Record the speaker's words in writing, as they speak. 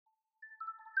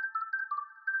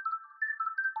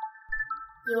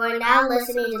You are now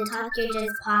listening to Talk Yo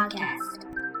Jits Podcast.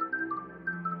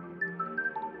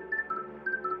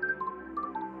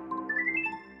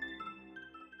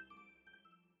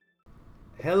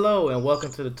 Hello and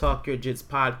welcome to the Talk Yo Jits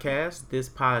Podcast. This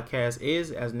podcast is,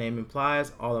 as the name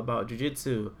implies, all about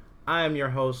Jiu-Jitsu. I am your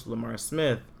host, Lamar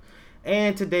Smith.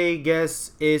 And today's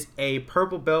guest is a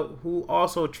purple belt who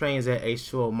also trains at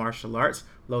H2O Martial Arts,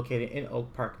 located in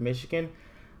Oak Park, Michigan.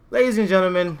 Ladies and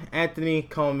gentlemen, Anthony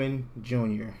Coleman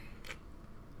Jr.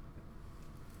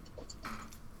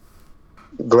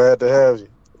 Glad to have you.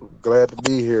 Glad to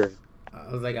be here.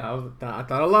 I was like, I thought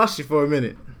I lost you for a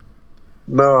minute.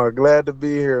 No, glad to be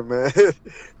here, man.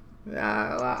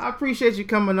 I appreciate you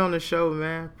coming on the show,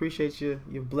 man. Appreciate you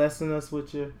blessing us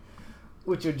with your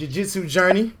jiu-jitsu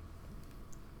journey.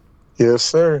 Yes,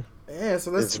 sir. Yeah,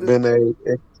 so it's been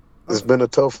a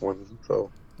tough one.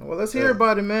 So, well, let's hear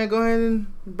about it, man. Go ahead and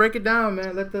break it down,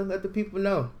 man. Let the people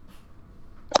know.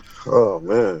 Oh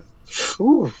man.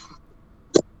 Whew.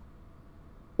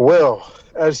 Well,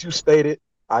 as you stated,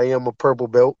 I am a purple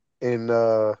belt in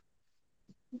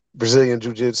Brazilian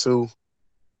Jiu-Jitsu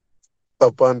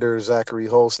up under Zachary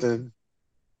Holston.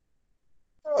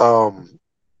 I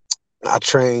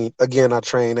train at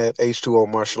H2O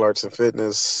Martial Arts and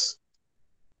Fitness.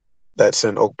 That's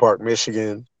in Oak Park,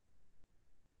 Michigan.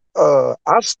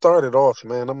 I started off,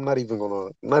 man, I'm not even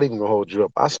gonna hold you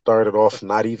up. I started off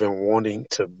not even wanting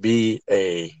to be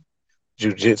a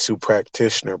jiu-jitsu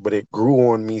practitioner, but it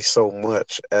grew on me so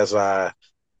much as I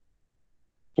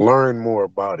learned more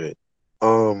about it.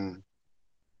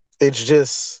 It's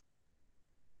just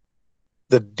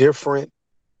the different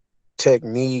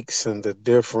techniques and the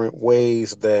different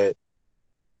ways that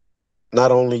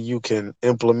not only you can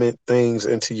implement things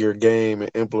into your game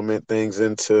and implement things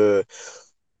into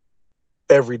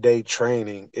everyday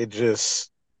training, it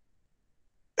just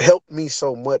helped me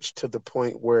so much to the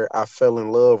point where I fell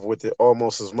in love with it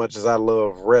almost as much as I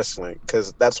love wrestling,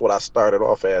 because that's what I started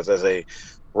off as a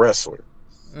wrestler.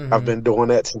 Mm-hmm. I've been doing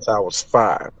that since I was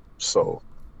 5. So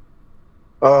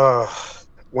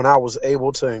when I was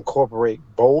able to incorporate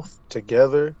both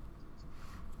together,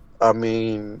 I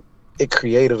mean, it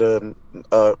created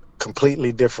a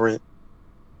completely different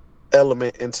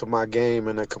element into my game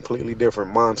and a completely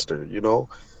different monster, you know?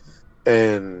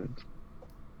 And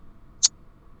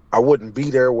I wouldn't be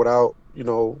there without,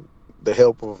 the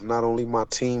help of not only my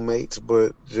teammates,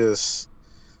 but just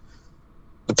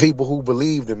the people who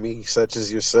believed in me, such as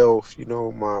yourself,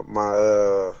 my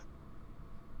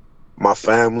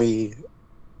family.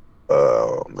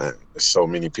 Man, there's so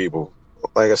many people.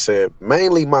 Like I said,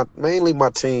 mainly my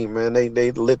team, man.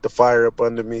 They lit the fire up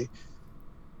under me.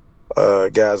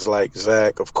 Guys like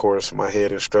Zach, of course, my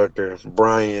head instructor,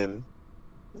 Brian,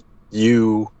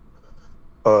 you,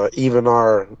 even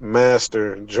our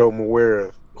master, Joe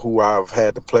Muera, who I've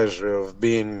had the pleasure of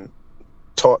being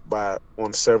taught by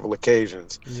on several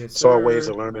occasions. Yes, it's always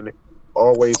a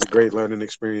great learning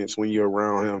experience when you're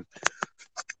around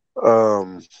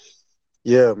him.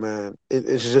 Yeah, man,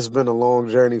 it's just been a long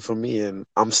journey for me, and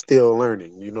I'm still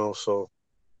learning, so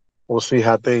we'll see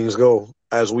how things go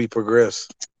as we progress.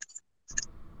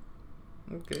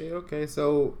 Okay.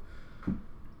 So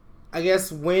I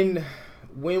guess when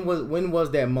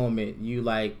was that moment you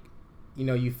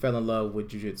you fell in love with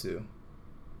jiu-jitsu?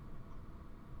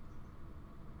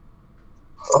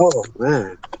 Oh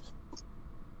man.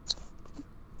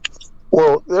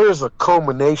 Well, there's a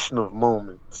culmination of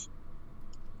moments.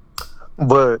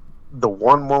 But the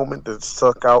one moment that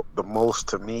stuck out the most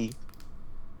to me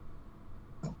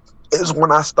is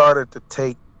when I started to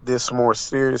take this more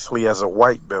seriously as a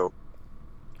white belt.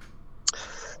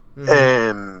 Mm-hmm.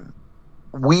 And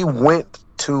we went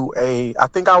to I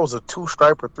think I was a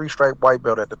 2-stripe or 3-stripe white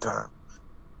belt at the time.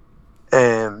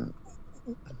 And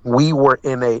we were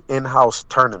in a in-house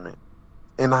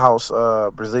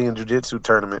Brazilian Jiu-Jitsu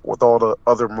tournament with all the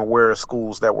other Muera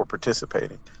schools that were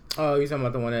participating. Oh, you're talking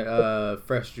about the one at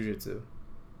Fresh Jiu-Jitsu?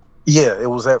 Yeah, it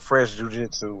was at Fresh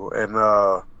Jiu-Jitsu, and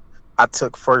I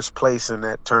took first place in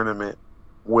that tournament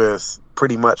with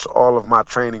pretty much all of my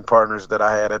training partners that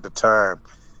I had at the time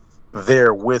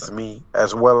there with me,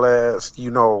 as well as,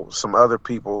 some other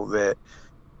people that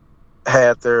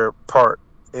had their part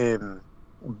in,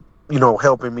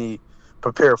 helping me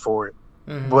prepare for it.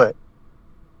 Mm-hmm. But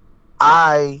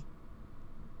I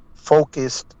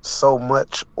focused so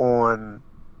much on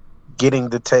getting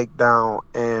the takedown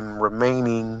and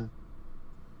remaining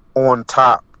on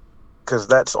top, because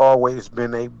that's always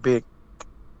been a big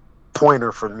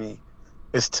pointer for me,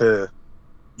 is to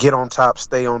get on top,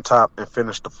 stay on top, and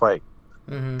finish the fight.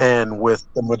 Mm-hmm. And with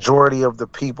the majority of the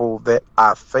people that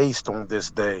I faced on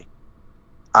this day,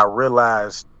 I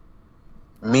realized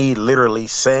me literally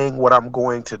saying what I'm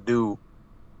going to do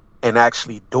and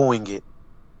actually doing it,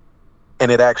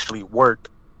 and it actually worked,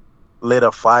 lit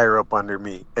a fire up under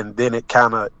me. And then it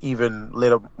kind of even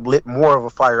lit more of a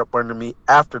fire up under me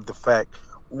after the fact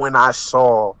when I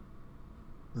saw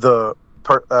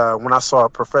when I saw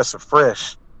Professor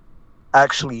Fresh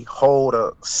actually hold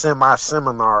a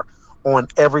seminar on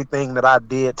everything that I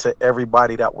did to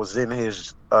everybody that was in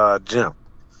his gym.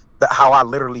 That how I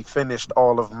literally finished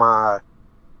all of my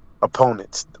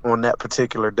opponents on that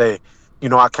particular day.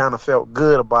 I kind of felt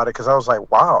good about it because I was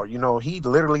like, wow, he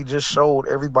literally just showed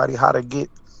everybody how to get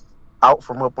out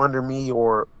from up under me,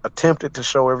 or attempted to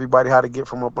show everybody how to get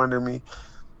from up under me.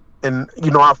 And,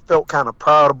 I felt kind of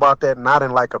proud about that, not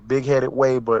in like a big headed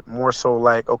way, but more so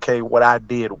like, okay, what I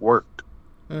did worked.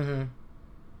 Mm-hmm.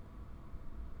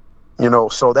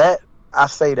 So that, I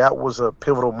say that was a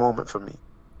pivotal moment for me.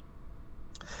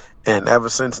 And ever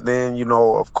since then,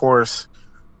 of course,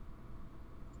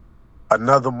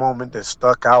 another moment that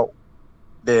stuck out,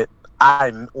 that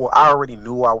I already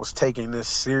knew I was taking this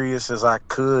serious as I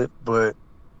could, but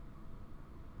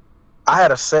I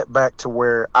had a setback to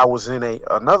where I was in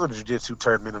another jiu-jitsu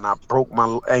tournament and I broke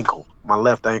my ankle, my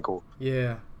left ankle.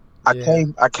 Yeah. I Yeah.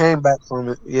 came back from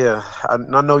it. Yeah, I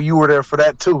know you were there for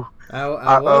that too. I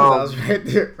I was right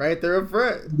there up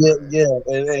front. Yeah,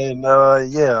 and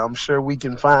yeah, I'm sure we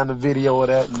can find a video of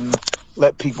that and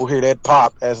let people hear that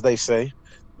pop, as they say.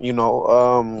 You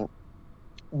know,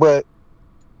 but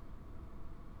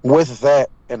with that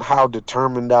and how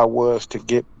determined I was to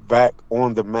get back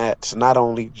on the mats, not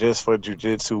only just for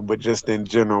jujitsu, but just in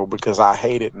general, because I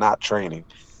hated not training.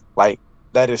 Like,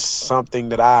 that is something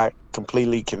that I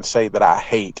completely can say that I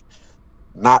hate,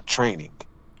 not training.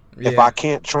 If I Yeah.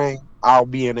 can't train, I'll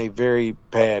be in a very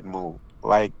bad mood.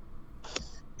 Like,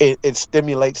 it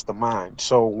stimulates the mind.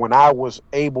 So when I was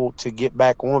able to get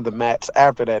back on the mats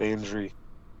after that injury,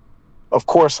 of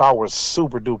course, I was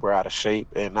super duper out of shape,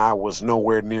 and I was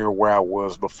nowhere near where I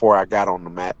was before I got on the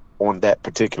mat on that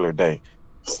particular day.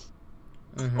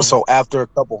 Mm-hmm. So after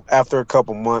a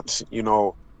couple months,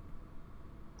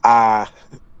 I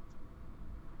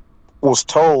was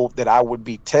told that I would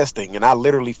be testing, and I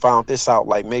literally found this out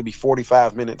like maybe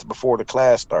 45 minutes before the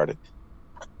class started.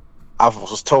 I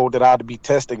was told that I'd be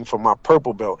testing for my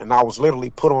purple belt, and I was literally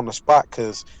put on the spot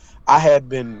because I had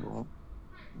been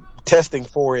testing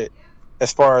for it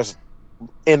as far as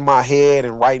in my head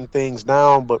and writing things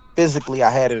down, but physically I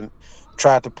hadn't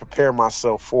tried to prepare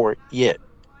myself for it yet.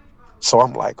 So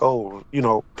I'm like, oh,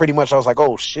 pretty much I was like,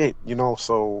 oh shit,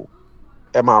 so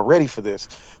am I ready for this?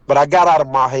 But I got out of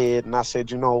my head and I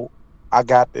said, I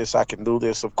got this, I can do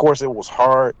this. Of course it was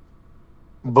hard,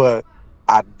 but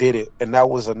I did it. And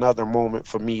that was another moment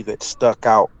for me that stuck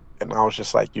out. And I was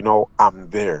just like, I'm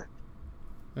there.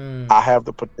 Mm. I have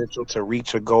the potential to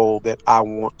reach a goal that I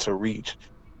want to reach,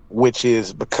 which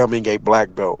is becoming a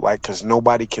black belt. Like, because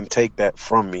nobody can take that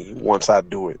from me once I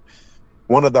do it.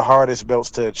 One of the hardest belts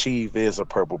to achieve is a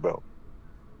purple belt.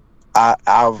 Yeah.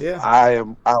 I'll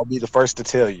be the first to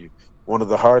tell you, one of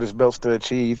the hardest belts to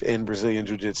achieve in Brazilian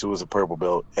Jiu-Jitsu is a purple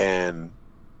belt. And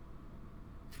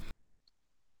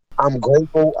I'm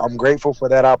grateful for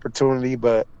that opportunity,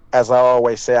 but as I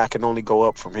always say, I can only go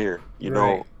up from here,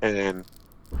 Right. and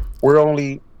we're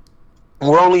only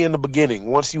we're only in the beginning.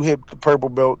 Once you hit the purple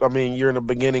belt, I mean, you're in the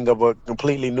beginning of a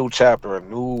completely new chapter, a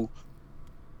new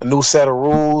set of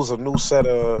rules, a new set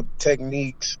of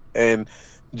techniques, and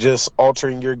just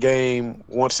altering your game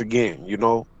once again. You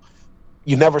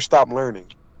never stop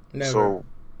learning. Never. So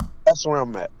that's where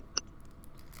I'm at.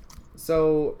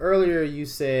 So earlier you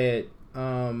said,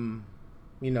 you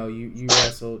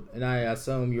wrestled, and I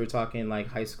assume you were talking like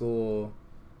high school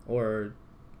or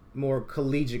more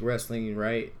collegiate wrestling,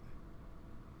 right?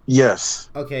 Yes.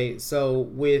 Okay, so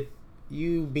with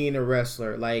you being a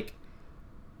wrestler, like,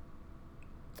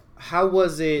 how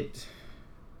was it?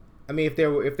 I mean, if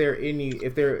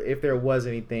there was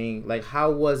anything, like, how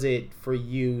was it for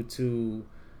you to,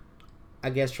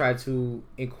 I guess, try to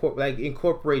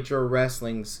incorporate your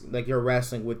wrestling with your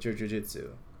jujitsu?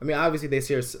 I mean, obviously they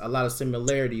share a lot of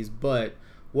similarities, but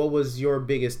what was your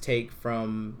biggest take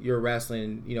from your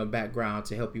wrestling, background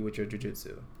to help you with your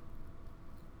jujitsu?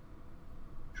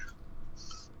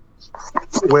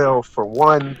 Well, for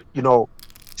one,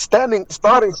 starting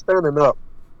standing up,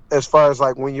 as far as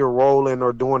like when you're rolling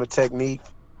or doing a technique,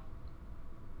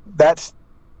 that's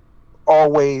I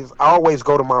always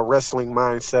go to my wrestling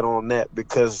mindset on that,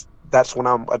 because that's when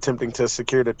I'm attempting to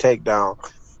secure the takedown.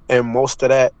 And most of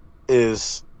that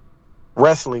is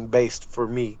wrestling based for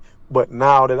me. But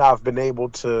now that I've been able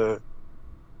to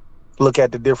look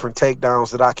at the different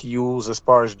takedowns that I can use as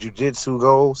far as jujitsu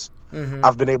goes. Mm-hmm.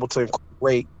 I've been able to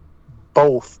incorporate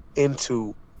both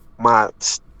into my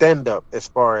stand up as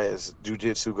far as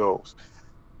jujitsu goes.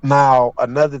 Now,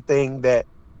 another thing that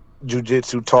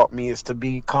jujitsu taught me is to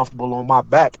be comfortable on my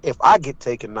back if I get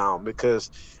taken down, because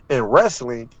in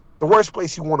wrestling, the worst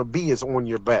place you want to be is on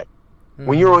your back. When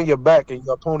Mm-hmm. you're on your back and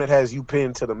your opponent has you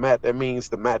pinned to the mat, that means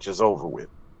the match is over with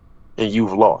and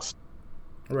you've lost.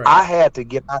 Right. I had to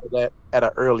get out of that at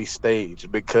an early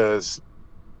stage because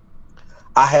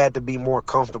I had to be more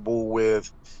comfortable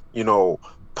with, you know,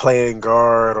 playing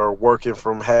guard or working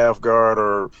from half guard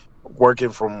or working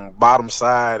from bottom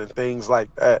side and things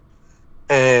like that.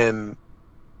 And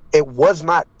it was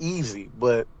not easy,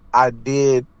 but I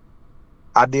did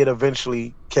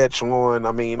eventually catch on.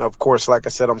 I mean, of course, like I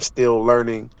said, I'm still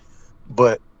learning,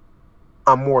 but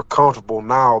I'm more comfortable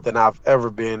now than I've ever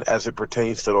been as it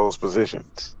pertains to those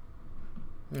positions.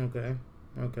 Okay.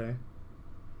 Okay.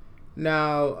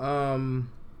 Now,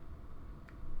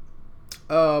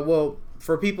 well,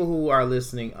 for people who are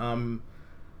listening,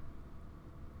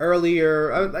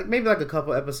 earlier, like maybe like a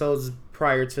couple episodes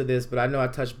prior to this, but I know I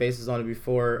touched bases on it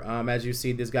before. As you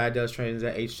see, this guy does trainings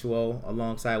at H2O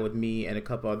alongside with me and a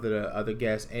couple other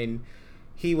guests, and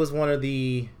he was one of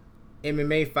the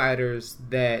MMA fighters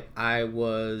that I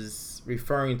was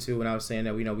referring to when I was saying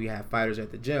that we have fighters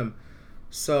at the gym.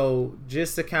 So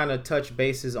just to kind of touch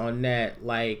bases on that,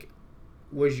 like,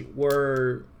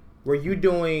 were you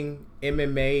doing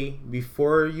MMA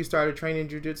before you started training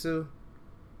jiu-jitsu?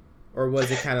 Or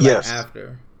was it kind of like Yes,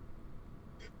 after?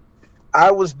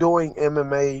 I was doing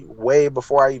MMA way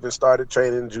before I even started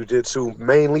training jujitsu.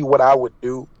 Mainly what I would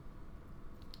do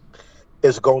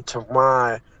is go to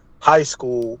my high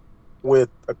school with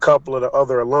a couple of the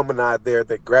other alumni there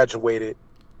that graduated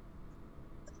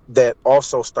that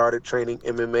also started training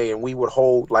MMA, and we would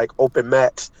hold like open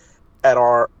mats at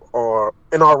our or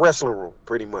in our wrestling room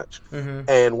pretty much. Mm-hmm.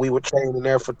 And we would train in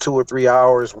there for 2 or 3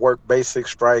 hours, work basic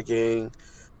striking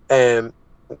and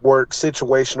work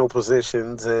situational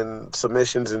positions and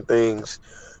submissions and things,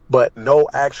 but no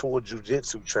actual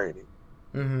jujitsu training.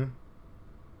 Mm-hmm.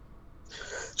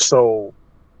 So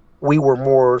we were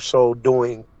more so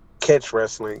doing catch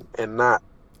wrestling and not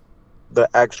the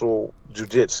actual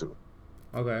jujitsu.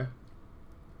 Okay.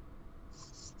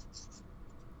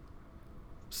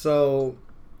 So,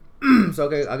 so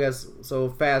okay, I guess so.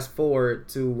 Fast forward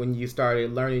to when you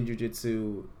started learning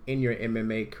jujitsu in your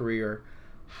MMA career,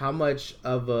 how much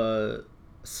of a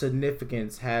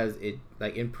significance has it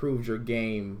like improved your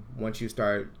game once you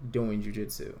start doing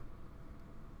jujitsu?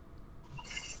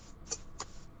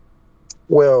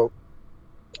 Well,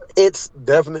 it's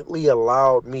definitely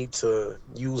allowed me to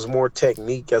use more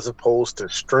technique as opposed to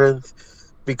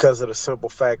strength because of the simple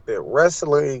fact that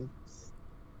wrestling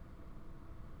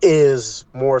is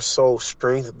more so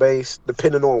strength based,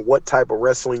 depending on what type of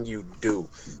wrestling you do.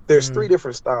 There's Mm-hmm. three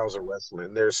different styles of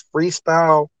wrestling. There's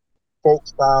freestyle, folk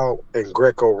style, and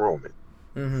Greco-Roman.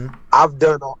 Mm-hmm. I've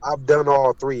done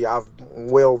all three. I've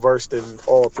well versed in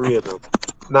all three of them.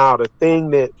 Now, the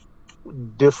thing that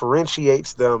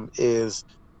differentiates them is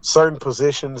certain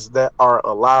positions that are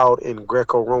allowed in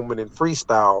Greco-Roman and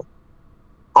freestyle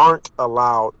aren't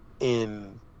allowed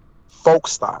in folk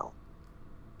style.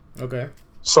 Okay.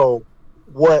 So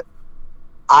what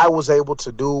I was able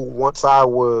to do once I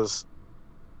was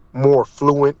more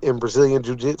fluent in Brazilian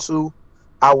Jiu-Jitsu,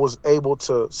 I was able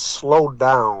to slow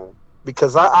down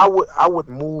because I would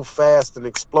move fast and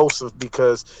explosive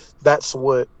because that's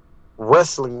what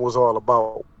wrestling was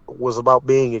about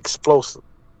being explosive.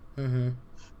 Mm-hmm.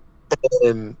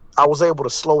 And I was able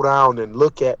to slow down and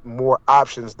look at more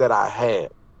options that I had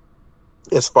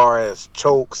as far as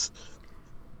chokes,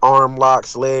 arm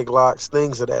locks, leg locks,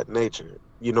 things of that nature,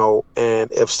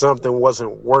 and if something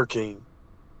wasn't working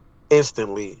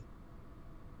instantly,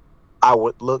 I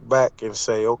would look back and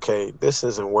say, okay, this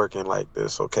isn't working like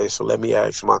this. Okay, so let me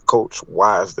ask my coach,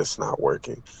 why is this not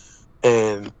working?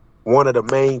 And one of the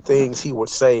main things he would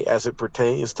say as it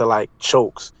pertains to like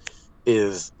chokes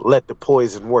is let the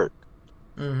poison work.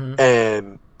 Mm-hmm.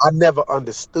 And I never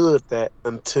understood that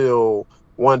until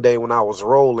one day when I was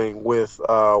rolling with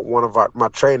one of my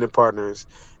training partners,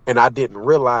 and I didn't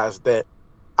realize that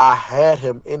I had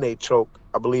him in a choke.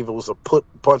 I believe it was a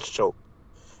punch choke,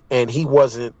 and he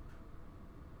wasn't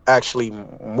actually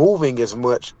moving as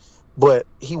much, but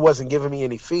he wasn't giving me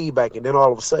any feedback. And then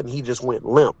all of a sudden, he just went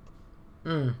limp,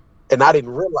 Mm. and I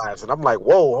didn't realize it. I'm like,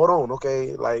 "Whoa, hold on,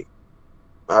 okay, like,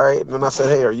 all right." And then I said,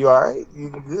 "Hey, are you all right? You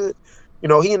good?"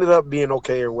 He ended up being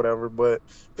okay or whatever, but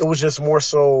it was just more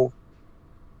so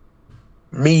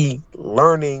me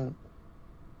learning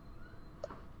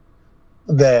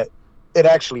that it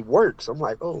actually works. I'm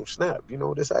like, oh snap,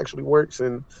 this actually works.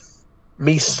 And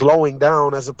me slowing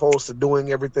down as opposed to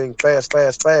doing everything fast,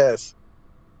 fast, fast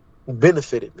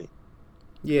benefited me.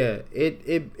 Yeah,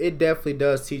 it definitely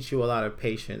does teach you a lot of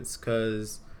patience,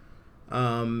 because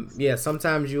yeah,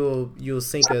 sometimes you'll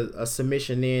sink a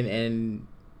submission in, and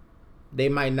they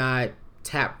might not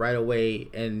tap right away,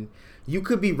 and you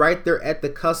could be right there at the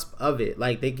cusp of it.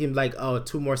 Like, they can, like, oh,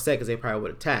 2 more seconds, they probably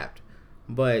would have tapped.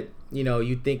 But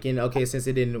you thinking, okay, since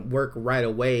it didn't work right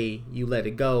away, you let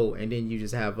it go, and then you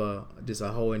just have a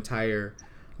whole entire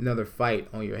another fight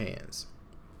on your hands.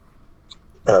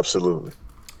 Absolutely.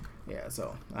 Yeah,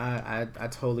 so I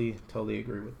totally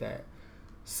agree with that.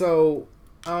 So,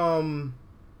 what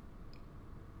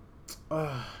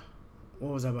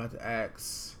was I about to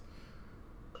ask?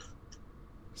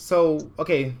 So,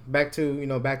 okay, back to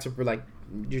like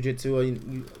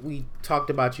jujitsu. We talked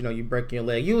about you breaking your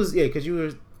leg. You was, yeah, because you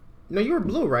were, you were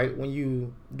blue, right, when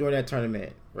you during that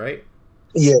tournament, right?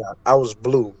 Yeah, I was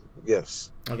blue.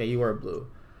 Yes. Okay, you were blue.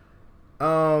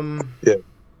 Um. Yeah.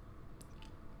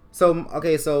 So,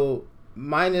 okay, so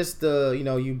minus the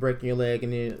you breaking your leg,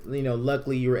 and then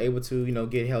luckily you were able to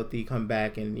get healthy, come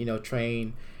back, and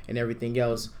train and everything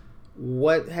else.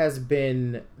 What has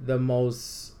been the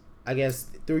most, I guess,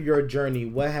 through your journey,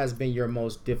 what has been your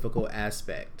most difficult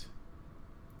aspect?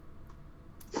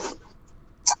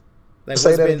 Like, Say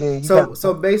what's that been, again.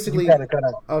 so You basically, kind of cut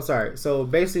out. oh, sorry. So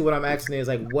basically what I'm asking is,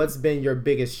 like, what's been your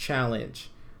biggest challenge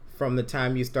from the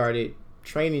time you started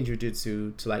training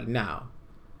jiu-jitsu to, like, now?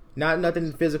 Not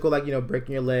nothing physical, like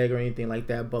breaking your leg or anything like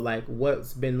that, but like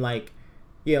what's been like,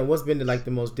 yeah, what's been like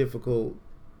the most difficult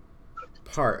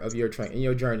part of your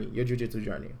your journey, your jiu-jitsu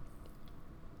journey?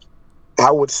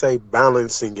 I would say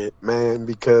balancing it, man,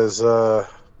 because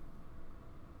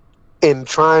in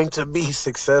trying to be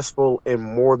successful in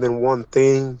more than one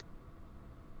thing,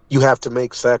 you have to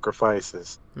make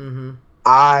sacrifices. Mm-hmm.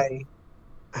 I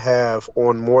have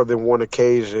on more than one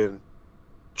occasion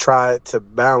tried to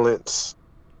balance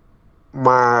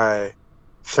my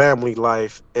family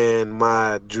life and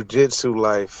my jujitsu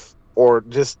life, or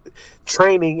just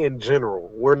training in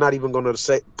general. We're not even going to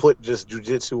say put just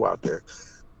jujitsu out there.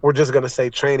 We're just going to say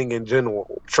training in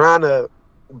general. Trying to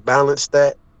balance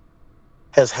that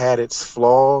has had its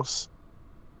flaws,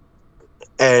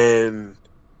 and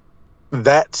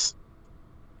that's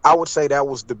I would say that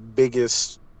was the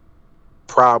biggest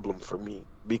problem for me,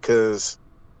 because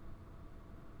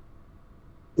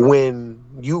when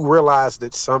you realize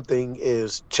that something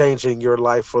is changing your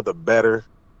life for the better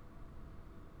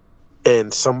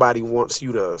and somebody wants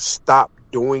you to stop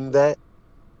doing that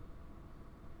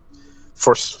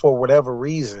for whatever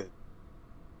reason,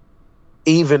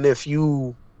 even if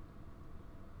you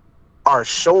are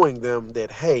showing them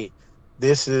that, hey,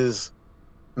 this is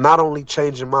not only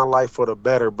changing my life for the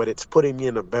better, but it's putting me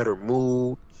in a better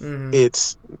mood. Mm-hmm.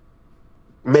 It's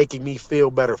making me feel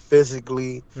better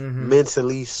physically, Mm-hmm.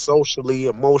 mentally, socially,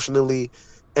 emotionally.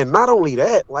 And not only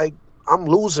that, like, I'm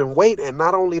losing weight, and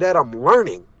not only that, I'm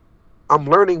learning. I'm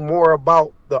learning more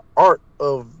about the art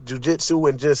of jujitsu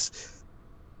and just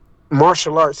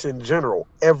martial arts in general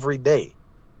every day.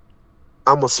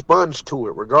 I'm a sponge to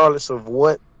it, regardless of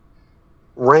what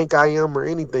rank I am or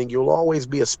anything. You'll always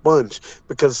be a sponge,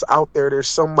 because out there's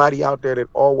somebody out there that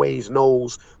always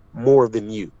knows more than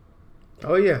you.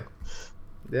 Oh yeah,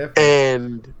 definitely.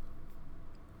 And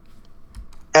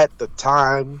at the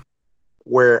time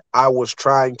where I was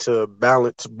trying to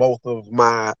balance both of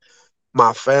my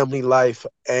family life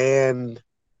and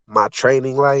my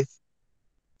training life,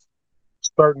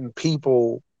 certain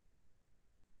people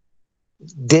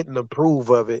didn't approve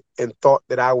of it and thought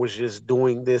that I was just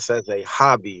doing this as a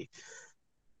hobby,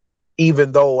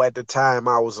 even though at the time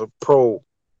I was a pro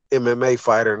MMA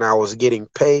fighter and I was getting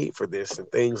paid for this and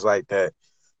things like that.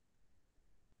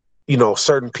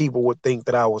 Certain people would think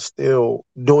that I was still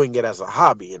doing it as a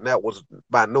hobby, and that was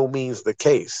by no means the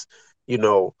case. You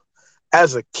know,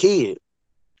 as a kid,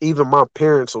 even my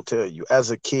parents will tell you,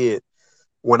 as a kid,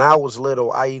 when I was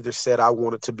little, I either said I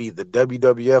wanted to be the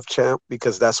WWF champ,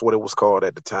 because that's what it was called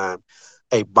at the time,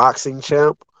 a boxing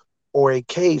champ, or a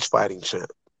cage fighting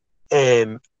champ.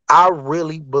 And I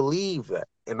really believe that.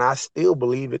 And I still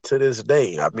believe it to this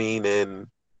day. I mean, and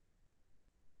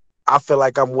I feel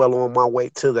like I'm well on my way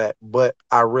to that. But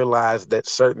I realized that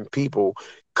certain people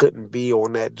couldn't be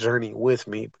on that journey with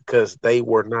me because they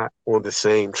were not on the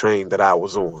same train that I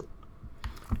was on.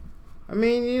 I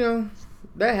mean,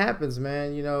 that happens,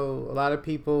 man. A lot of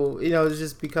people, it's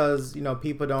just because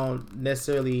people don't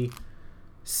necessarily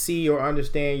see or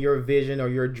understand your vision or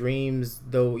your dreams,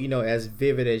 though, as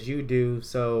vivid as you do.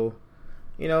 So,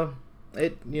 you know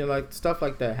like stuff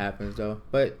like that happens though.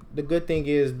 But the good thing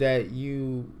is that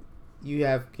you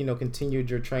have continued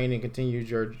your training, continued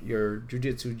your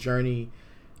jiu-jitsu journey,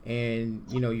 and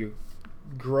your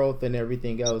growth and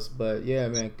everything else. But yeah,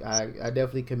 man, I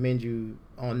definitely commend you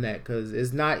on that, because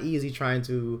it's not easy trying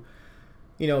to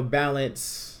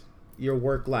balance your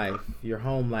work life, your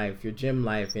home life, your gym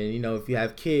life, and if you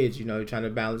have kids, you're trying to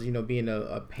balance being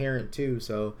a parent too.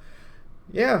 So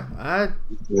yeah, I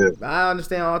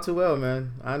understand all too well,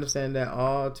 man. I understand that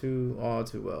all too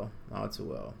well.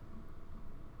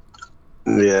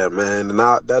 Yeah, man. And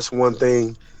that's one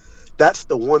thing. That's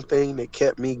the one thing that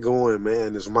kept me going,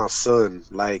 man, is my son.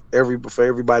 Like for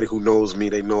everybody who knows me,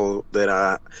 they know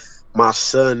that my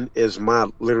son is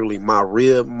literally my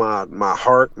rib, my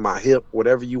heart, my hip,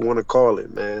 whatever you want to call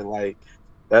it, man. Like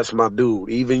that's my dude.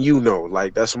 Even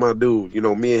like that's my dude.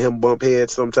 Me and him bump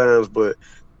heads sometimes, but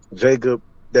Jacob,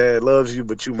 Dad loves you,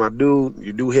 but you my dude.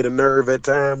 You do hit a nerve at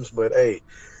times, but hey,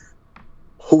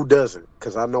 who doesn't?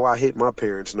 Because I know I hit my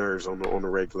parents' nerves on a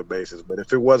regular basis. But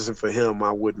if it wasn't for him,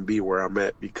 I wouldn't be where I'm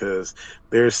at, because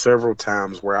there's several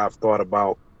times where I've thought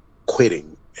about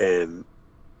quitting, and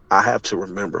I have to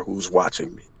remember who's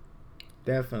watching me.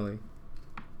 Definitely.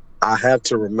 I have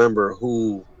to remember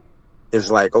who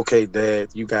is like, okay, Dad,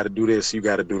 you got to do this, you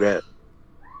got to do that.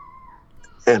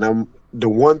 And the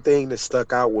one thing that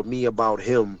stuck out with me about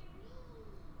him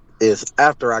is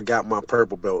after I got my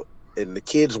purple belt, and the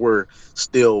kids were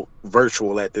still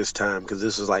virtual at this time, because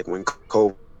this is like when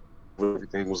COVID,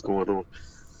 everything was going on.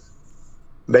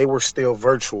 They were still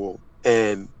virtual.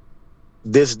 And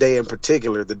this day in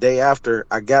particular, the day after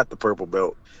I got the purple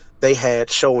belt, they had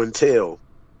show and tell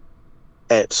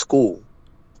at school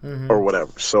or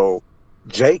whatever. So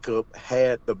Jacob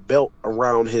had the belt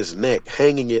around his neck,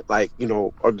 hanging it like,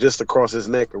 or just across his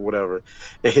neck or whatever.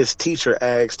 And his teacher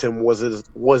asked him, was it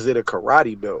a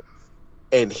karate belt?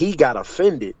 And he got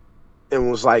offended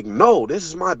and was like, no, this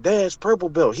is my dad's purple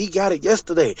belt. He got it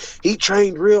yesterday. He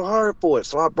trained real hard for it,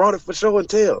 so I brought it for show and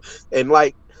tell. And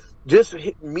like, just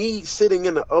me sitting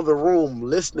in the other room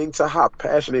listening to how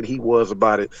passionate he was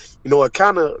about it, it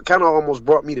kind of almost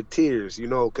brought me to tears,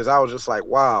 because I was just like,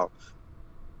 wow,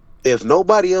 if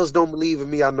nobody else don't believe in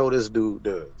me, I know this dude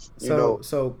does.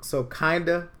 So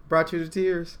kinda brought you to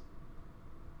tears.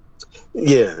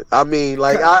 Yeah, I mean,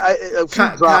 like a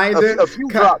few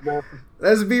dropped, man.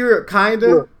 Let's be real,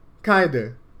 kinda.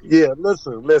 Yeah,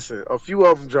 listen, a few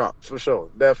of them dropped for sure,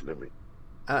 definitely.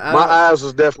 My eyes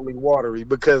was definitely watery,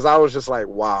 because I was just like,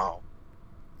 wow.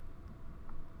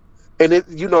 And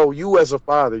you as a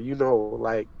father,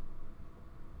 like,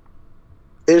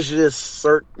 it's just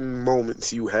certain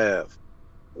moments you have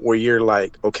where you're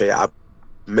like, okay, I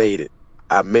made it.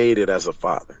 I made it as a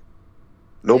father.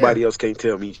 Nobody else can't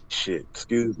tell me shit.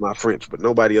 Excuse my French, but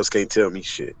nobody else can't tell me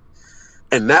shit.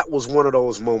 And that was one of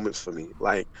those moments for me.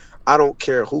 Like, I don't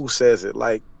care who says it.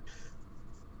 Like,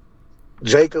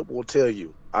 Jacob will tell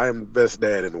you, I am the best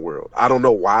dad in the world. I don't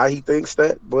know why he thinks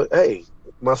that, but hey,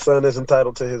 my son is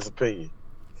entitled to his opinion.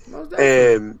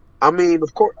 And I mean,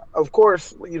 of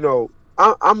course,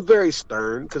 I'm very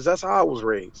stern, because that's how I was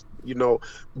raised,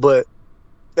 but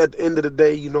at the end of the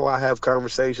day, I have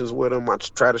conversations with him. I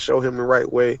try to show him the right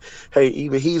way. Hey,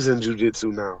 even he's in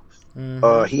jiu-jitsu now.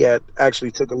 He had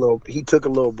actually took a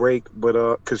little break,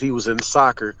 but because he was in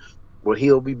soccer, but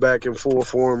he'll be back in full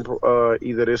form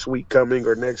either this week coming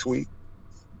or next week.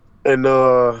 And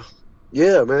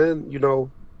yeah, man,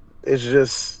 it's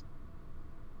just,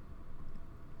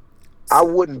 I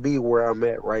wouldn't be where I'm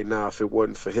at right now if it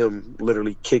wasn't for him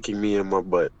literally kicking me in my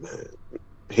butt, man.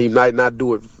 He might not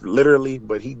do it literally,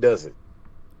 but he does it.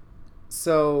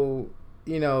 So,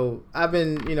 I've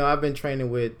been training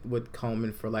with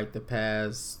Coleman for like the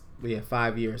past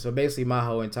 5 years. So basically my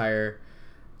whole entire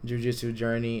jiu-jitsu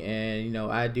journey, and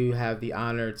I do have the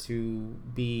honor to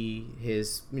be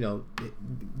his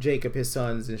Jacob, his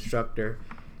son's instructor.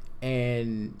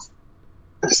 And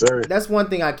sir, that's one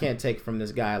thing I can't take from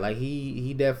this guy. Like,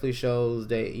 he definitely shows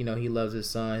that he loves his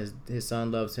son. His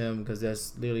son loves him, because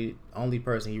that's literally the only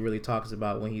person he really talks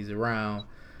about when he's around.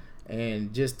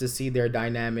 And just to see their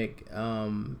dynamic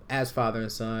as father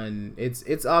and son,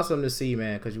 it's awesome to see,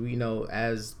 man, because we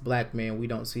as black men, we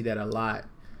don't see that a lot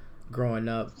growing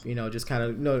up. Just kind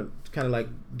of like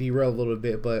derail a little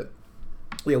bit, but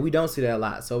yeah, we don't see that a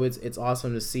lot. So it's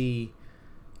awesome to see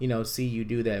you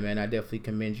do that, man. I definitely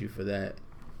commend you for that.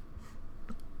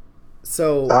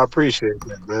 So I appreciate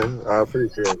that, man. I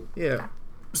appreciate it. Yeah.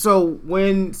 So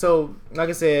like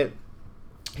I said,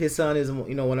 his son is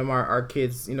one of our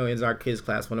kids, is our kids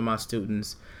class, one of my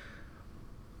students.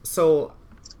 So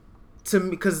to me,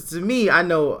 because to me, I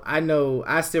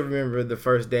still remember the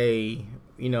first day.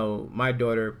 My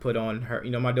daughter put on her.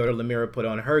 My daughter Lamira put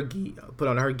on her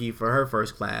gi for her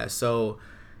first class. So,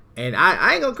 and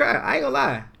I ain't gonna cry. I ain't gonna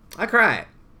lie. I cried.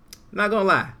 I'm not gonna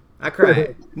lie. I cried I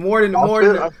feel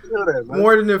that, man.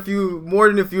 more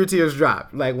than a few tears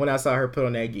dropped. Like when I saw her put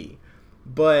on that gi.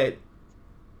 But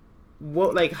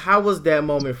how was that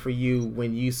moment for you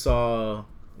when you saw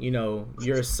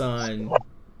your son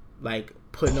like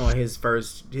putting on his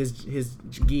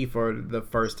gi for the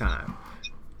first time?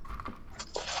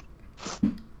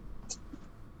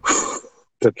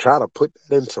 To try to put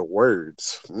that into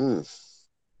words,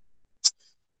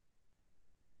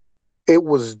 it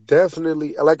was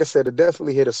definitely, like I said, it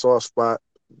definitely hit a soft spot.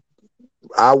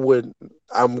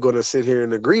 I'm gonna sit here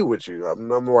and agree with you. I'm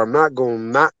not gonna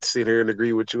not sit here and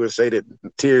agree with you and say that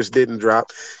tears didn't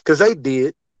drop, because they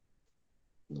did.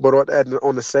 But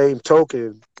on the same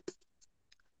token,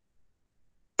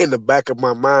 in the back of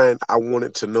my mind, I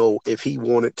wanted to know if he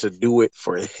wanted to do it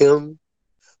for him,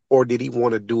 or did he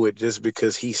want to do it just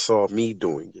because he saw me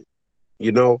doing it,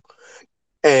 you know?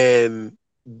 And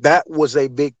that was a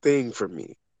big thing for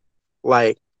me.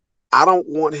 Like, I don't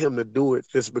want him to do it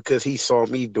just because he saw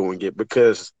me doing it,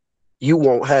 because you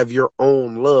won't have your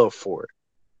own love for it.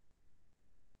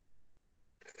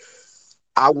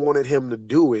 I wanted him to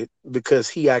do it because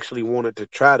he actually wanted to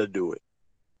try to do it.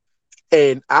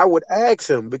 And I would ask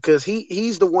him, because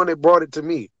he's the one that brought it to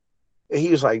me. And he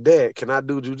was like, Dad, can I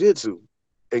do jujitsu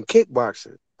and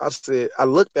kickboxing? I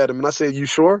looked at him and I said, you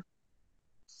sure?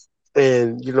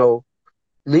 And,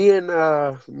 me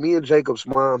and Jacob's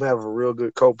mom have a real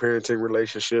good co-parenting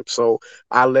relationship. So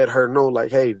I let her know,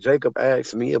 like, hey, Jacob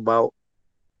asked me about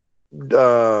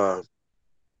uh,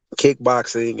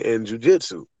 kickboxing and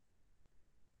jujitsu.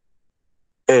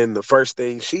 And the first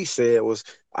thing she said was,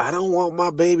 I don't want my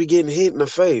baby getting hit in the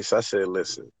face. I said,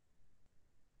 listen,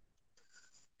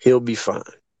 he'll be fine.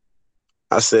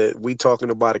 I said, we talking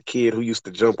about a kid who used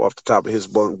to jump off the top of his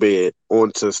bunk bed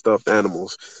onto stuffed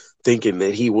animals, thinking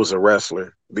that he was a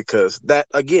wrestler, because that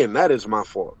is my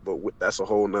fault, but that's a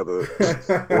whole nother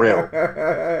realm.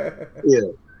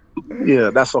 Yeah,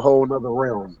 that's a whole nother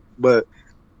realm. But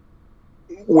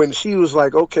when she was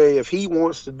like, okay, if he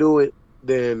wants to do it,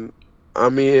 then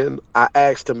I'm in. I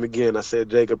asked him again. I said,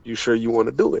 Jacob, you sure you want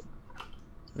to do it?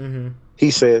 Mm-hmm.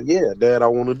 He said, yeah, Dad, I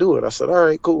want to do it. I said, all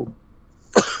right, cool.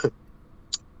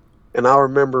 And I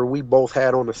remember we both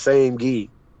had on the same gi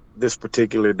this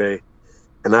particular day.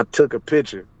 And I took a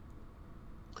picture.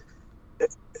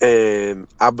 And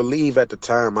I believe at the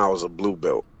time I was a blue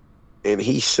belt. And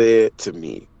he said to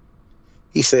me,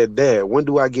 he said, Dad, when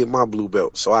do I get my blue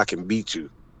belt so I can beat you?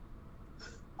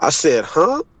 I said,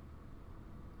 huh?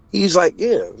 He's like,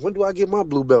 yeah, when do I get my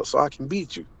blue belt so I can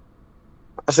beat you?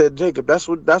 I said, Jacob, that's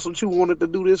what you wanted to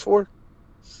do this for?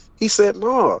 He said,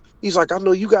 no. He's like, I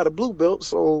know you got a blue belt,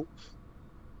 so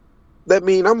that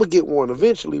means I'm gonna get one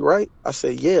eventually, right? I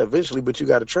said, yeah, eventually, but you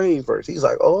got to train first. He's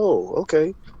like, oh,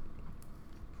 okay.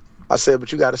 I said,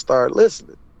 but you got to start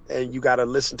listening, and you got to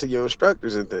listen to your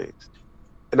instructors and things.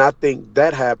 And I think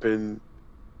that happened,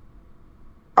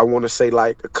 I want to say,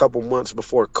 like a couple months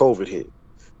before COVID hit.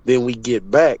 Then we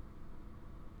get back,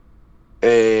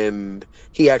 and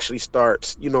he actually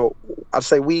starts, I'd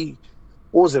say what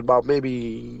was it, about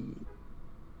maybe,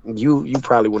 you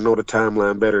probably would know the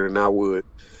timeline better than I would,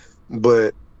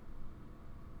 but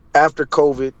after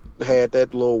COVID had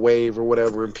that little wave or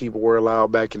whatever, and people were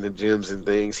allowed back in the gyms and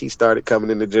things, he started coming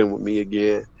in the gym with me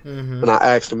again. Mm-hmm. And I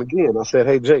asked him again. I said,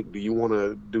 hey, Jake, do you want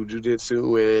to do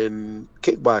jujitsu and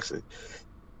kickboxing?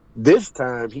 This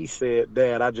time he said,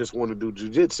 Dad, I just want to do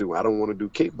jujitsu. I don't want to do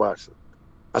kickboxing.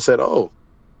 I said, oh,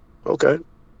 okay.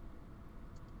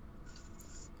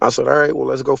 I said, all right, well,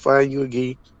 let's go find you a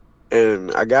gi.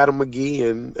 And I got him a gi,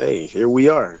 and hey, here we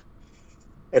are.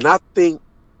 And I think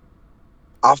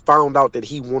I found out that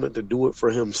he wanted to do it for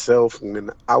himself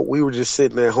when we were just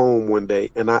sitting at home one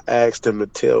day, and I asked him to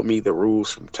tell me the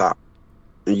rules from top.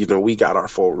 And, we got our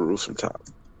 4 rules from top.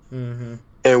 Mm-hmm.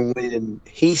 And when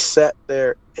he sat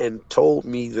there and told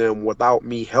me them without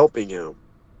me helping him,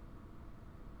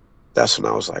 that's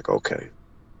when I was like, okay,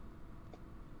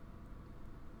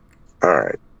 all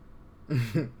right.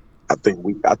 I think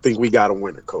we got a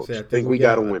winner, Coach. So I think we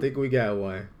got a winner. I think we got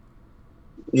one.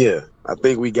 Yeah, I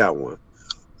think we got one.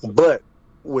 But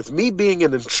with me being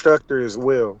an instructor as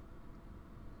well,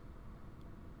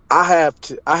 I had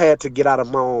to get out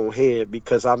of my own head,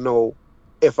 because I know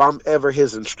if I'm ever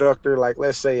his instructor, like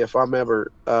let's say if I'm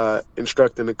ever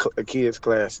instructing a kid's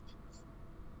class,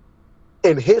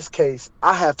 in his case,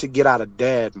 I have to get out of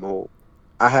dad mode.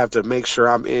 I have to make sure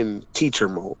I'm in teacher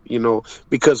mode,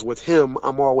 because with him,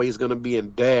 I'm always going to be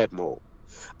in dad mode.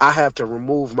 I have to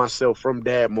remove myself from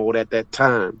dad mode at that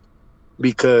time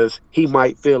because he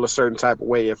might feel a certain type of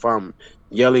way if I'm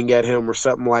yelling at him or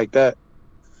something like that.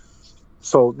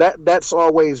 So that's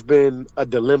always been a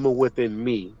dilemma within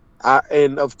me.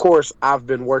 And of course I've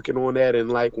been working on that, and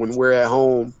like when we're at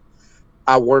home,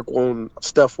 I work on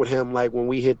stuff with him, like when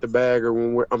we hit the bag or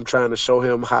when I'm trying to show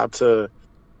him how to.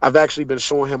 I've actually been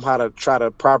showing him how to try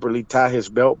to properly tie his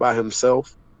belt by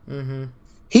himself. Mm-hmm.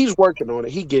 He's working on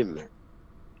it. He getting there.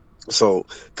 So,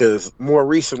 because more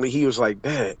recently he was like,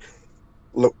 "Dad,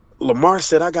 Lamar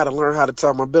said I got to learn how to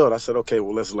tie my belt." I said, "Okay,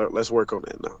 well let's work on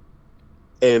that now."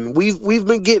 And we've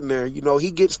been getting there.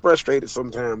 He gets frustrated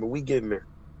sometimes, but we getting there.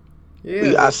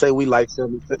 I Yeah, say we like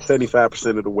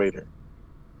 75% of the way there.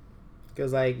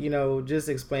 because like just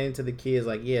explaining to the kids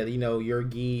like yeah, your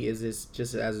gi is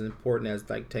just as important as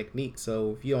like technique.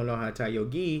 So if you don't know how to tie your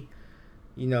gi,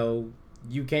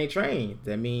 you can't train.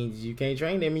 That means you can't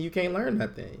train. That means you can't learn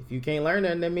nothing. If you can't learn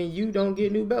nothing, that means you don't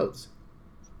get new belts.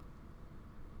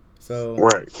 So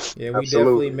Right. yeah, we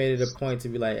definitely Absolutely. made it a point to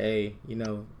be like, hey,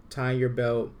 tying your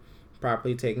belt,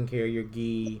 properly taking care of your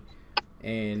gi,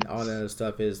 and all that other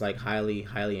stuff is like highly,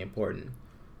 highly important.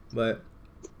 But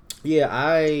yeah,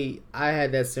 I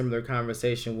had that similar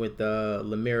conversation with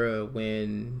Lamira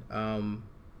when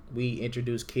we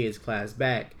introduced kids class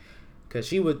back, because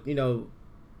she would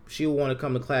want to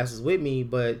come to classes with me,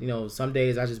 but some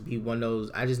days I just be one of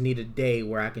those. I just need a day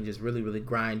where I can just really, really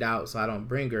grind out, so I don't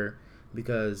bring her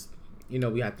because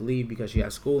we have to leave because she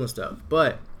has school and stuff.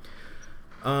 But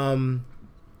um,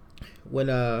 when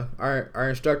our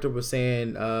instructor was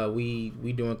saying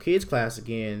we doing kids class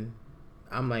again,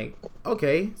 I'm like,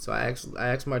 okay. So I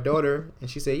asked my daughter, and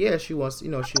she said yeah, she wants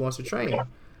to train.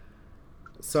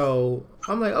 So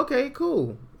I'm like, okay,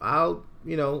 cool. I'll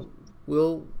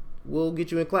we'll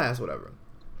get you in class, whatever.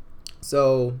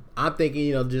 So I'm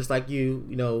thinking, just like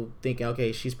thinking,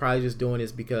 okay, she's probably just doing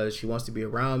this because she wants to be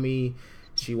around me.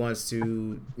 She wants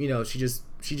to,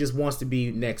 she just wants to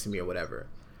be next to me or whatever.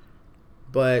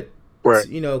 But Right.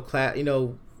 class,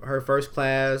 her first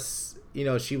class,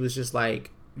 she was just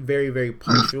like very, very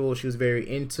punctual. She was very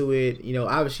into it.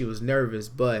 Obviously she was nervous,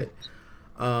 but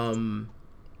um,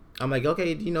 I'm like,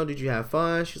 okay, did you have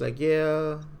fun? She's like,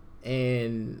 yeah.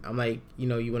 And I'm like, you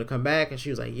want to come back? And she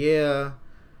was like, yeah.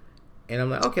 And I'm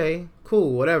like, okay,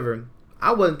 cool, whatever.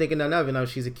 I wasn't thinking none of it.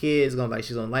 She's a kid. She's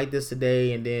gonna like this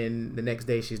today, and then the next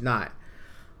day she's not.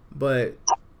 But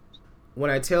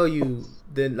when I tell you,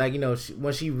 then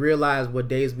when she realized what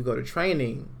days we go to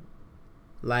training,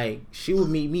 like she would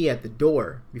meet me at the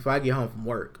door before I get home from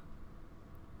work.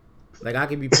 Like I'll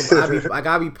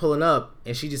be pulling up,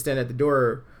 and she just standing at the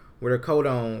door with her coat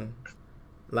on.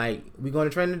 Like, we going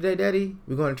to training today, Daddy?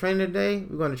 We going to training today?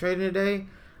 We going to training today?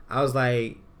 I was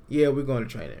like, yeah, we're going to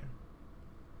training.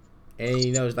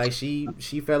 And it's like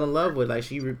she fell in love with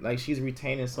she's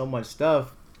retaining so much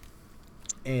stuff,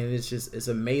 and it's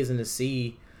amazing to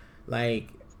see. Like,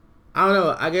 I don't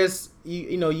know. I guess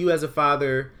you as a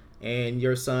father and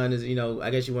your son is I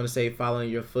guess you want to say following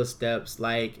your footsteps.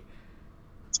 Like,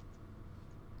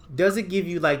 does it give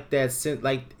you like that sense,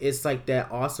 like it's like that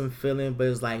awesome feeling, but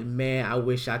it's like, man, I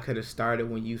wish I could have started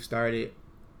when you started?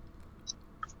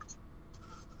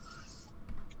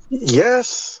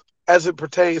 Yes, as it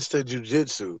pertains to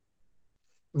jujitsu,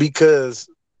 because,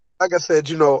 like I said,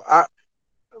 a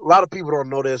lot of people don't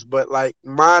know this, but like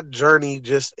my journey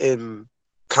just in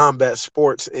combat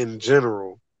sports in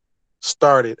general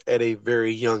started at a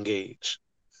very young age.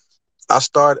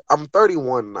 I'm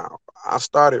 31 now. I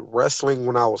started wrestling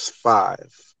when I was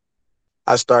 5.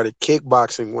 I started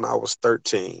kickboxing when I was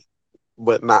 13,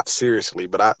 but not seriously.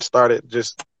 But I started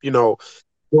just,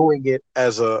 doing it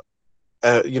as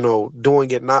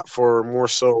doing it not for more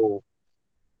so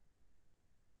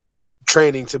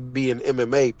training to be in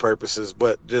MMA purposes,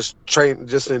 but just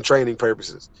in training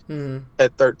purposes Hmm.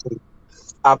 at 13.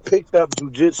 I picked up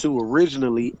jujitsu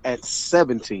originally at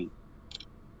 17,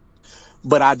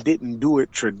 but I didn't do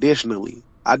it traditionally.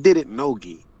 I did it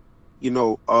no-gi. You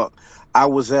know, uh, I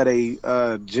was at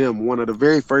a gym, one of the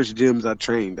very first gyms I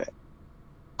trained at,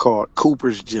 called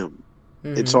Cooper's Gym.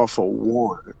 It's Hmm. off of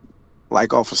Warren,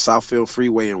 like off of Southfield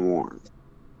Freeway in Warren.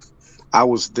 I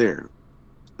was there,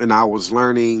 and I was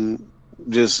learning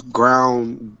just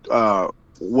ground,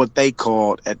 what they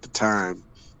called at the time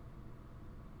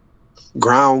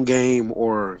ground game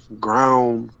or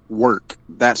ground work.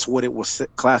 That's what it was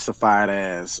classified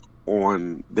as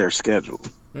on their schedule.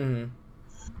 Hmm.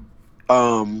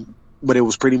 But it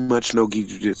was pretty much no gi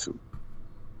jujitsu.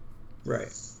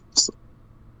 Right. So,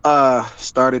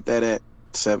 started that at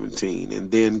 17,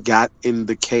 and then got in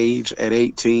the cage at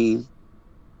 18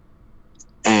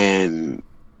 and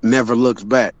never looked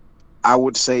back. I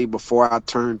would say before I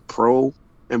turned pro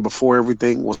and before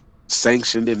everything was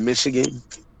sanctioned in Michigan,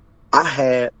 I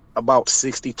had about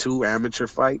 62 amateur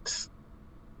fights.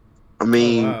 I Oh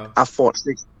mean, wow. I fought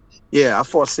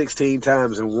 16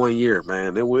 times in 1 year,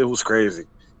 man. It was crazy.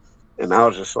 And I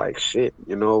was just like, shit,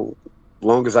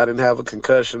 long as I didn't have a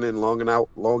concussion and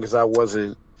long as I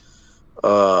wasn't,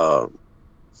 uh,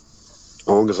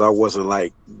 long as I wasn't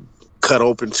like cut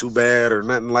open too bad or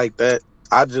nothing like that,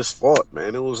 I just fought,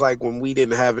 man. It was like when we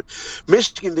didn't have it.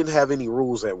 Michigan didn't have any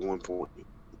rules at one point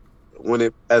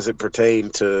as it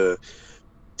pertained to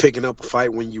picking up a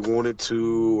fight when you wanted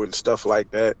to and stuff like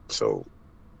that. So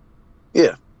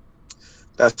yeah,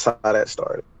 that's how that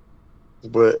started.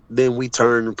 But then we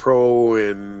turned pro,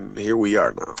 and here we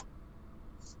are now.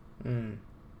 Mm.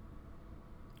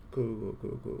 Cool.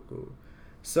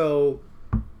 So,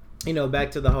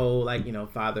 back to the whole like,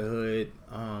 fatherhood.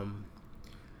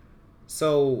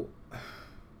 So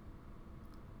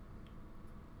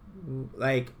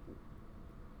like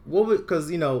what would, because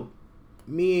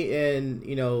me and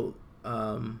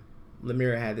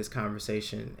Lemira had this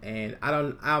conversation, and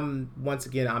I'm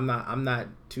not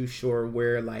too sure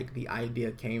where like the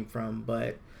idea came from,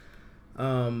 but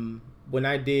when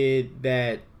I did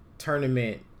that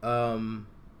tournament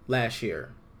last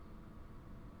year,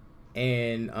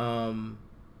 and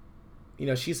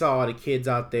she saw all the kids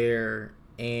out there,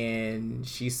 and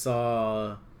she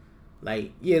saw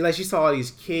like she saw all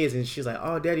these kids, and she's like,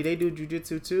 "Oh, daddy, they do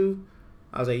jujitsu too?"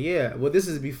 I was like, "Yeah." Well, this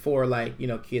is before like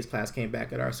kids class came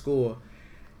back at our school,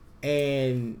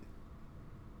 and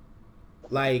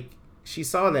like she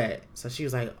saw that, so she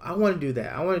was like, "I want to do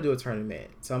that. I want to do a tournament."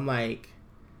 So I'm like,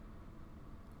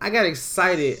 I got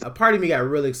excited. A part of me got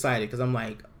really excited because I'm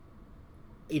like,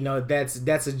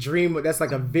 that's a dream. That's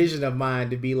like a vision of mine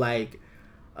to be like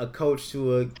a coach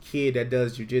to a kid that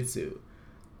does jujitsu.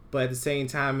 But at the same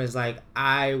time, it's like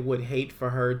I would hate for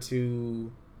her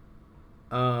to,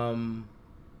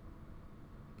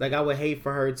 I would hate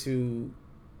for her to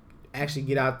actually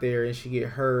get out there and she get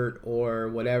hurt or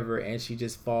whatever, and she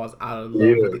just falls out of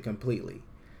love with Yeah, it completely.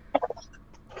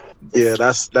 yeah,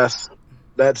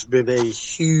 that's been a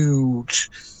huge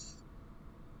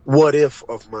what if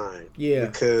of mine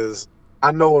Yeah. because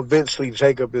I know eventually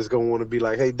Jacob is gonna want to be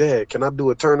like, "Hey, Dad, can I do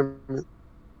a tournament?"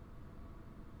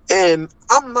 And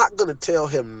I'm not gonna tell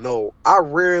him no. I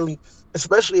rarely,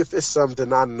 especially if it's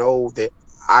something I know that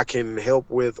I can help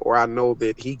with or I know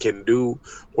that he can do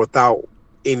without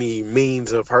any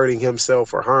means of hurting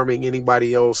himself or harming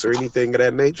anybody else or anything of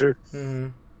that nature. Mm-hmm.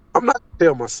 I'm not gonna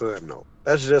tell my son no.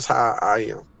 That's just how I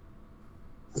am.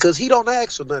 Because he don't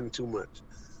ask for nothing too much.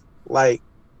 Like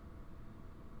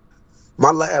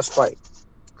my last fight,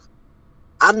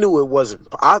 I knew it wasn't.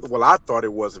 I thought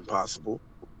it wasn't possible,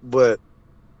 but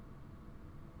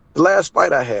the last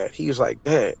fight I had, he was like,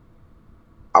 "Dad,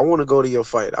 I want to go to your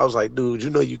fight." I was like, "Dude, you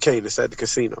know you can't. It's at the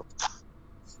casino."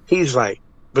 He's like,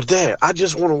 "But Dad, I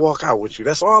just want to walk out with you.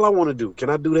 That's all I want to do. Can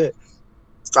I do that?"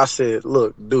 I said,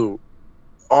 "Look, dude,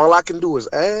 all I can do is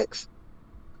ask,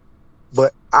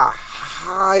 but I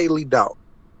highly doubt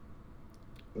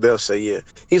they'll say yeah."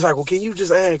 He's like, "Well, can you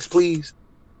just ask, please?"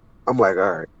 I'm like,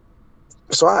 "All right."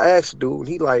 So I asked dude, and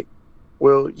he like,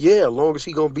 "Well, yeah, as long as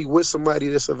he gonna be with somebody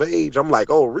that's of age." I'm like,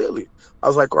 "Oh, really?" I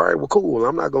was like, "All right, well, cool.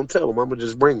 I'm not gonna tell him. I'm gonna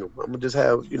just bring him. I'm gonna just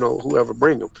have whoever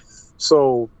bring him."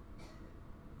 So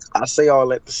I say all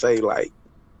that to say, like,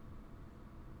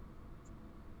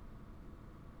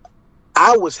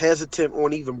 I was hesitant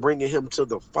on even bringing him to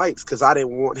the fights because I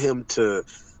didn't want him to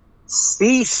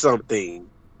see something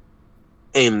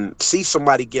and see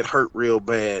somebody get hurt real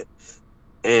bad,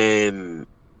 and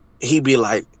he'd be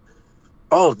like,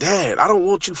 "Oh, Dad, I don't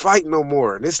want you fighting no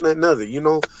more," and this and that and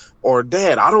other. Or,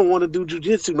 "Dad, I don't want to do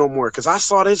jujitsu no more because I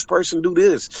saw this person do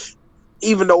this,"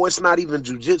 even though it's not even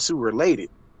jujitsu related.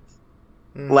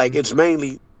 Like Mm-hmm. it's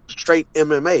mainly straight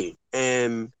MMA,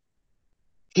 and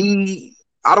he,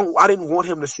 I didn't want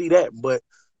him to see that, but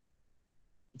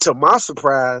to my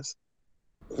surprise,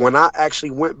 when I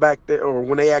actually went back there, or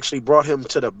when they actually brought him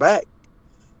to the back,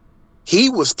 he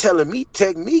was telling me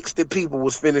techniques that people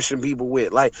was finishing people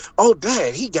with. Like, "Oh,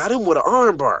 Dad, he got him with an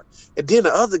arm bar. And then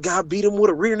the other guy beat him with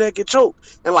a rear naked choke."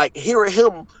 And like hearing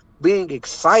him being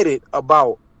excited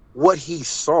about what he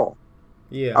saw,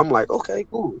 Yeah. I'm like, okay,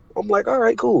 cool. I'm like, all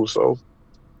right, cool. So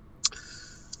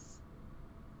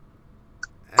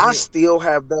I I mean, still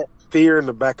have that fear in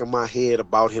the back of my head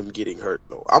about him getting hurt,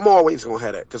 though. I'm always going to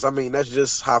have that because, I mean, that's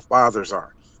just how fathers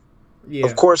are. Yeah.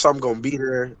 Of course, I'm gonna be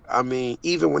there. I mean,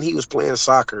 even when he was playing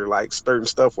soccer, like certain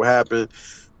stuff would happen,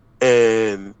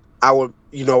 and I would,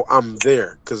 I'm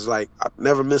there because like I've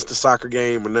never missed a soccer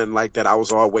game or nothing like that. I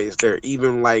was always there,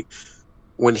 even like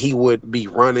when he would be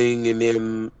running and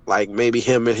then like maybe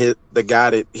him and the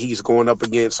guy that he's going up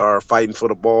against are fighting for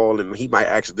the ball and he might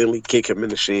accidentally kick him in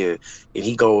the shin and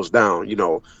he goes down.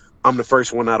 I'm the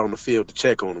first one out on the field to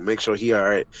check on him, make sure he all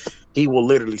right. He will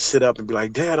literally sit up and be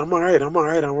like, Dad, I'm all right, I'm all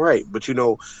right, I'm all right. But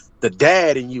the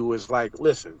dad in you is like,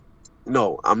 listen,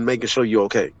 no, I'm making sure you're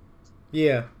okay.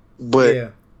 Yeah. But Yeah.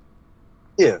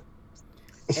 yeah.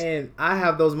 And I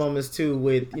have those moments too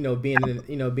with being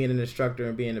an instructor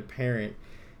and being a parent.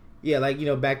 Yeah, like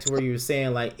back to where you were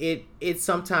saying, like it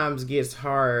sometimes gets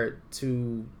hard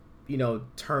to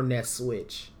turn that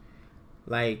switch.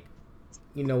 Like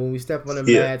when we step on the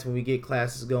Yeah. mats, when we get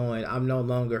classes going, I'm no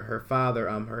longer her father,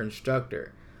 I'm her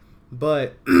instructor.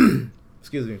 But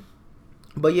excuse me.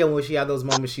 But yeah, when she had those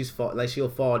moments, she'll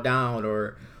fall down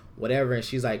or whatever, and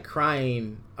she's like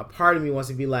crying. A part of me wants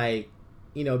to be like,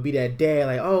 be that dad,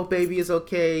 like, oh baby, it's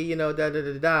okay, da da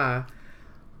da da.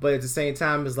 But at the same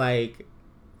time, it's like,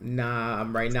 nah,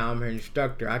 right now I'm her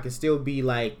instructor. I can still be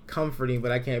like comforting,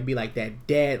 but I can't be like that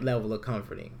dad level of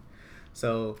comforting.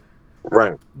 So,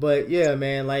 Right. but yeah,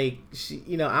 man, like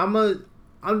I'm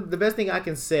the best thing I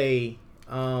can say,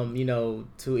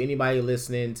 to anybody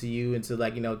listening to you and to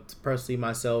like, to personally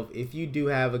myself, if you do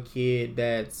have a kid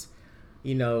that's,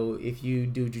 if you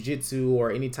do jujitsu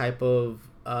or any type of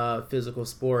physical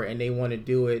sport and they want to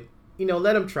do it,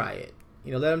 let them try it.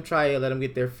 Let them try it. Let them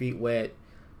get their feet wet.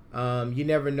 You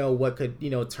never know what could,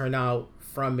 turn out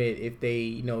from it if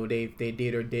they, they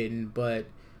did or didn't. But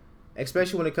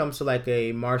especially when it comes to like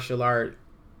a martial art,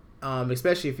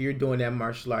 especially if you're doing that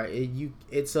martial art,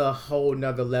 it's a whole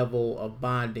nother level of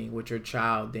bonding with your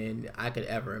child than I could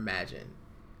ever imagine.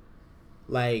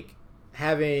 Like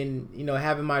having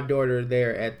my daughter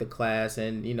there at the class,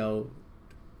 and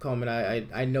Coleman,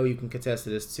 I know you can contest to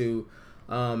this too.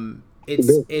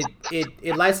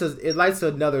 It lights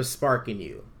another spark in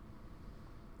you,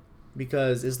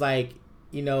 because it's like,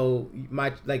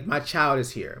 my child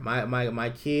is here, my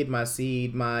kid, my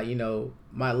seed,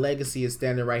 my legacy is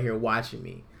standing right here watching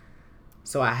me.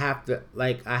 So I have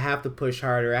to push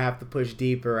harder, I have to push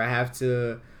deeper, I have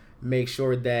to make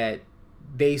sure that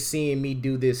they seeing me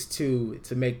do this too,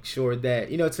 to make sure that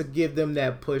to give them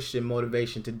that push and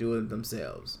motivation to do it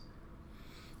themselves.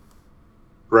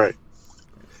 Right.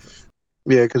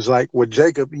 Yeah, because like with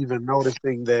Jacob, even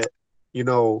noticing that, you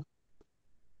know,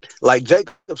 like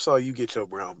Jacob saw you get your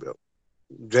brown belt.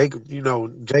 Jacob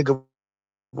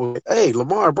was like, hey,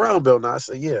 Lamar brown belt now. I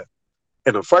said, yeah.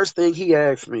 And the first thing he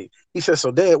asked me, he said,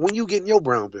 so Dad, when you getting your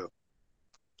brown belt?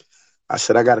 I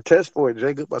said, I got a test for it,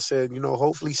 Jacob. I said,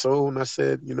 hopefully soon. I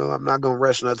said, I'm not gonna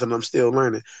rush nothing. I'm still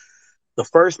learning. The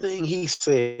first thing he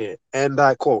said, and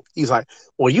I quote, he's like,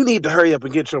 well, you need to hurry up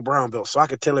and get your brown belt so I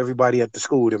can tell everybody at the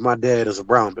school that my dad is a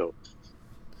brown belt.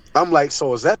 I'm like,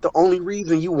 so is that the only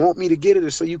reason you want me to get it,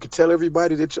 is so you can tell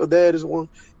everybody that your dad is one?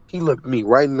 He looked me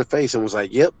right in the face and was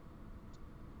like, yep.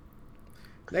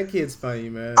 That kid's funny,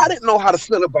 man. I didn't know how to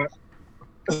feel about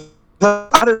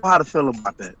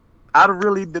that. I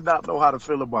really did not know how to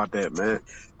feel about that, man.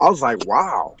 I was like,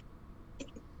 wow.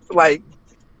 Like,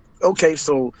 okay,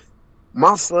 so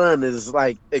my son is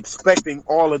like expecting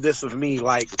all of this of me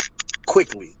like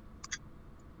quickly.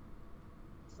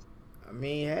 I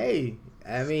mean, hey,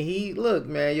 he look,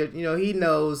 man. He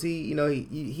knows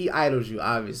he idols you,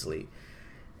 obviously,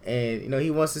 and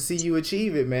he wants to see you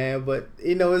achieve it, man. But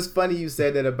it's funny you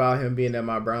said that about him being at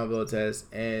my brown belt test,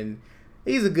 and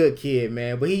he's a good kid,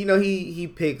 man. But he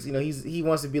picks, he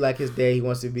wants to be like his dad. He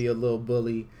wants to be a little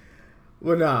bully.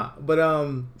 Well, nah, but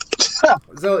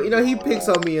so he picks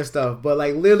on me and stuff. But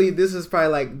like literally, this is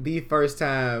probably like the first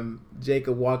time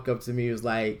Jacob walked up to me and was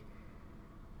like,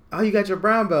 oh, you got your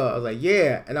brown belt? I was like,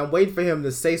 yeah. And I'm waiting for him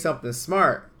to say something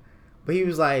smart. But he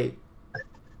was like,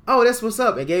 oh, that's what's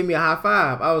up. And gave me a high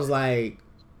five. I was like,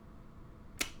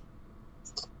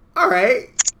 all right.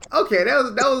 Okay, that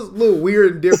was a little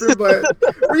weird and different, but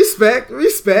respect. He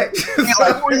was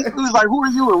like, who are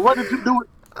you and what did you do?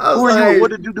 Who are you and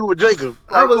what did you do with Jacob?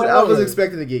 Like, I was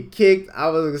expecting to get kicked. I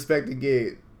was expecting to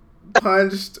get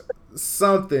punched.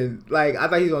 Something like I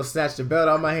thought he was gonna snatch the belt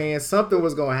out of my hand. Something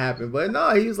was gonna happen, but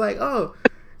no, he was like, "Oh,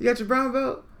 you got your brown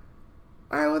belt?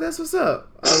 All right, well that's what's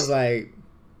up." I was like,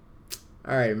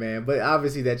 "All right, man," but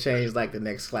obviously that changed like the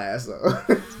next class. So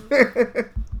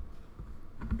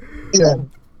yeah,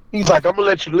 he's like, "I'm gonna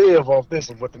let you live off this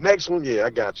one, but the next one, yeah, I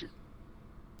got you."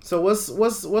 So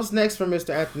what's next for Mr.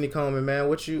 Anthony Coleman, man?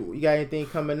 What you got anything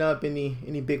coming up?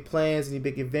 Any big plans? Any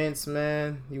big events,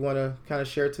 man? You want to kind of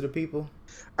share to the people?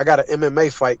 I got an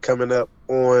MMA fight coming up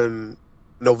on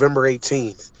November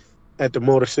 18th at the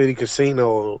Motor City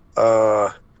Casino.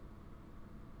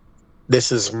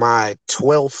 This is my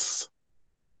 12th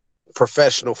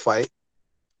professional fight,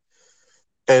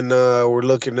 and we're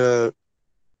looking to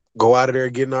go out of there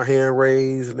getting our hand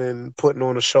raised and putting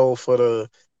on a show for the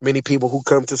many people who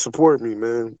come to support me,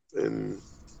 man. And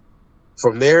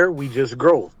from there, we just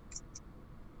grow.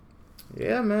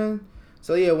 Yeah, man.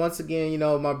 So yeah, once again,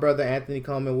 my brother Anthony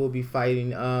Coleman will be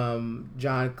fighting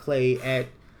John Clay at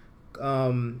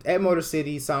Motor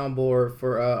City Soundboard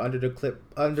for under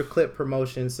Clip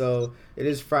promotion. So it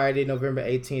is Friday, November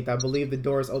 18th. I believe the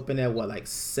doors open at like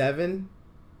 7.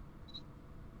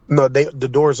 No, the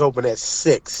doors open at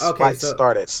 6. Okay, Fights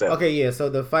start at 7. Okay, yeah. So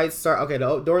the fights start. Okay,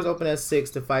 the doors open at 6.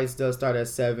 The fights does start at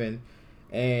 7,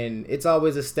 and it's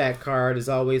always a stacked card. It's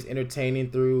always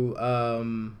entertaining through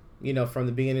from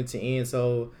the beginning to end.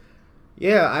 So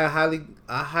yeah, I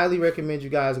highly recommend you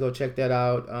guys go check that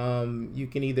out. You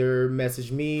can either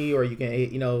message me or you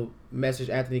can message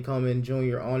Anthony Coleman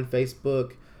Jr. on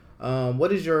Facebook.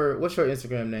 What's your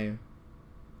Instagram name?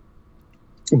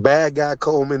 Bad Guy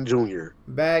Coleman Jr.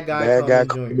 Bad Guy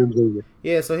Coleman Jr.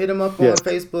 Yeah, so hit him up on Yes.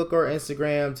 Facebook or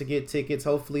Instagram to get tickets.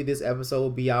 Hopefully this episode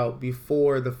will be out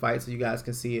before the fight so you guys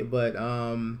can see it. But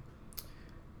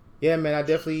yeah, man, I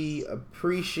definitely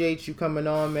appreciate you coming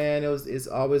on, man. It's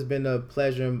always been a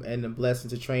pleasure and a blessing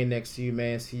to train next to you,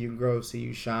 man. See you grow, see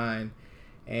you shine.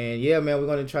 And yeah, man, we're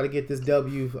gonna try to get this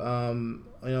W on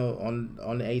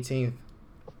the 18th.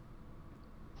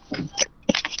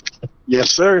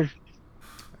 Yes, sir.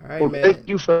 All right, Well, man. thank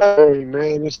you for having me,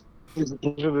 man. It's a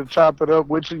pleasure to chop it up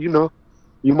with you.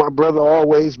 You my brother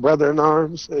always, brother in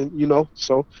arms, and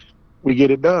so we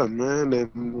get it done, man.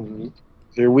 And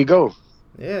here we go.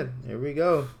 Yeah, here we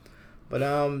go. But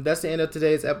that's the end of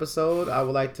today's episode. I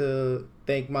would like to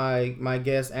thank my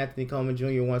guest Anthony Coleman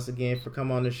Jr. once again for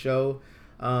coming on the show,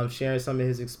 sharing some of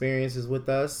his experiences with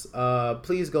us.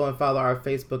 Please go and follow our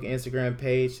Facebook and Instagram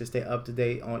page to stay up to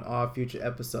date on all future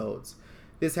episodes.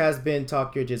 This has been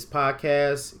Talk Yo Jits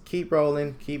Podcast. Keep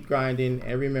rolling, keep grinding,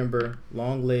 and remember,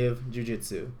 long live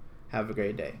Jiu-Jitsu. Have a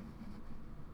great day.